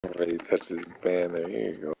Already touched this banner. Here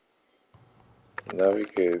you go. Now we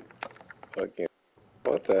could fucking.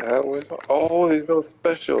 What the hell? Where's my? Oh, there's no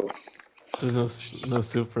special. There's no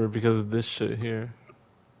super because of this shit here.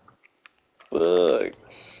 Fuck.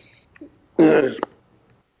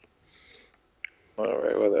 Alright,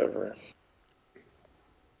 whatever.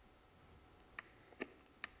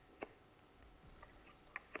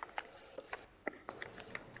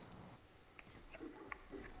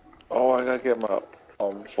 Oh, I gotta get my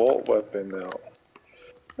vault weapon now.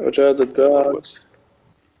 Watch out the dogs.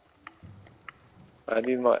 I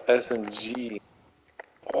need my SMG.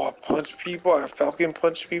 Oh, I punch people. I falcon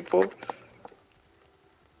punch people.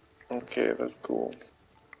 Okay, that's cool.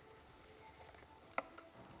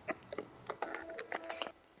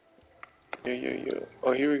 Yo.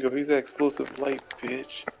 Oh, here we go. He's that explosive light,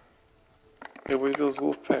 bitch. Hey, where's those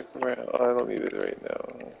wolf pack around? Oh, I don't need it right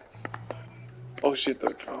now. Oh shit,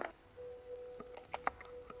 they're drop.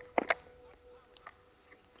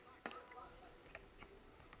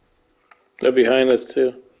 They're behind us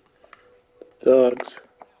too. Dogs.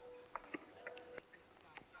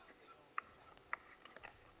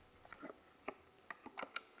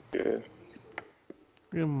 Good.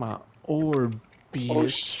 Look at my orb, bitch. Oh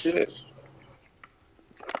shit.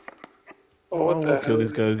 Oh, I what the won't kill hell these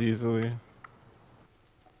is guys easily.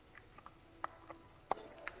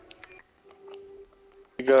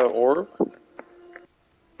 You got an orb?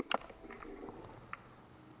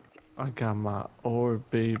 I got my orb,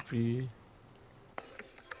 baby.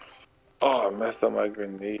 Oh, I messed up my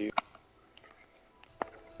grenade.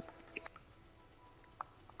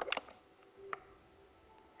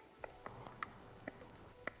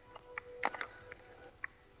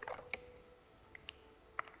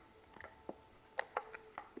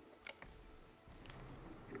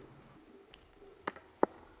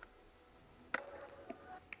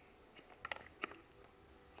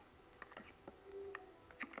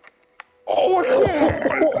 Oh,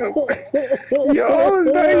 yo,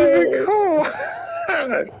 it's not even cold.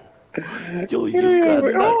 Yo, you got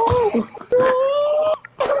nuts.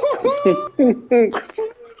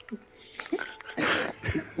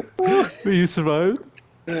 But you survived?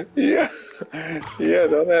 Yeah,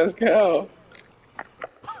 don't ask how.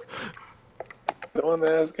 Don't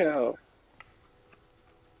ask how.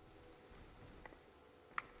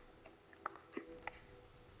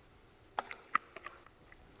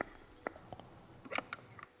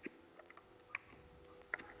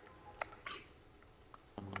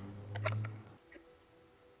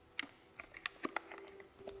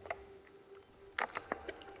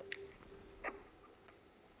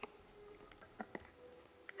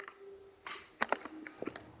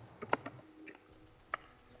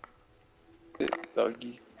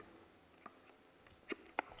 Doggy.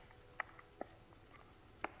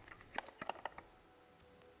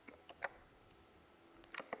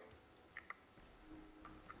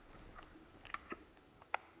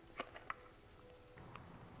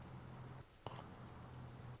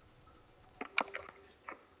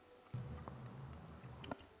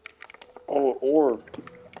 Oh, orb.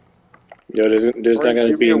 Yo, there's not Frank, gonna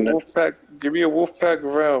give me be a enough. wolf pack. Give me a wolf pack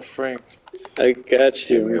round, Frank. I got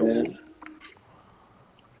you, Give me a man.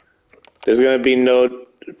 There's gonna be no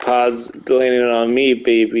pods landing on me,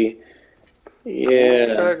 baby. wolf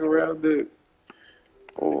Yeah. pack around it.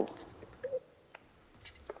 Oh,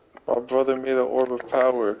 my brother made an orb of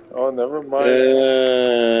power. Oh, never mind.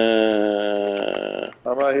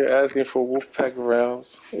 I'm out here asking for wolf pack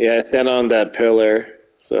rounds. Yeah, I stand on that pillar,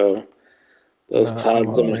 so those Nah, I'm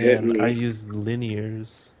pods a don't hit man. I me. use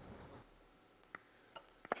linears.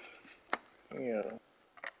 Yeah.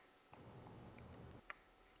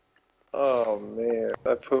 Oh man,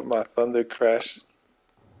 I put my thunder crash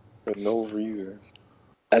for no reason.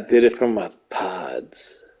 I did it from my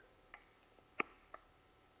pods.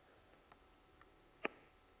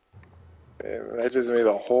 And I just made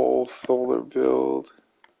a whole solar build.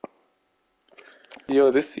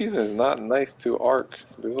 Yo, this season is not nice to arc.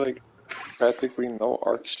 There's like practically no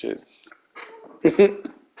arc shit.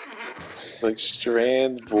 Like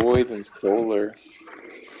strand, void, and solar.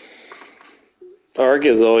 Arc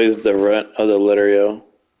is always the runt of the Litterio.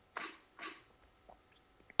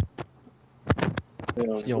 You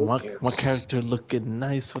know, Yo, my character looking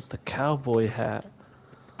nice with the cowboy hat.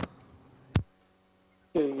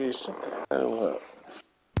 yeah, shut the hell up.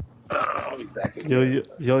 I'll be back again.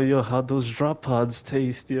 Yo, how those drop pods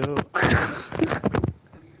taste, yo?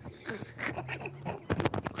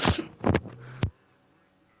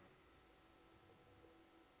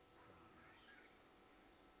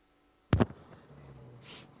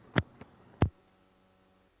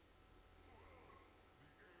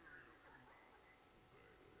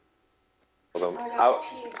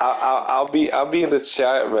 I'll be in the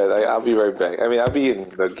chat, but I'll be right back. I mean, I'll be in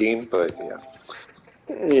the game, but yeah.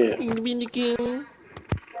 Yeah.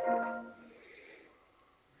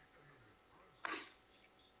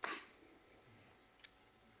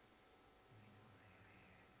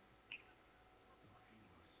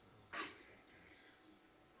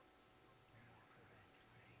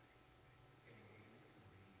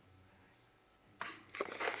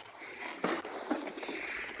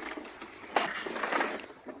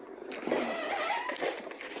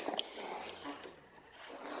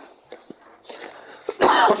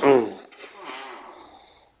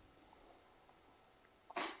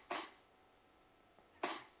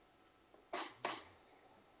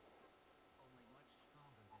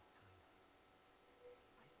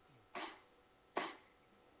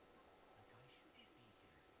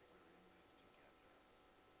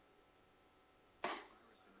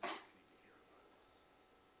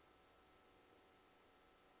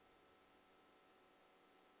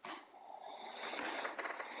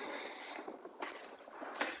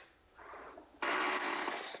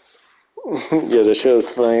 Yeah, the show's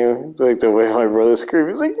funny. Like the way my brother screamed,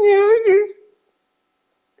 he's like, yeah.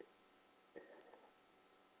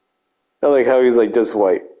 I like how he's like just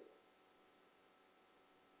white.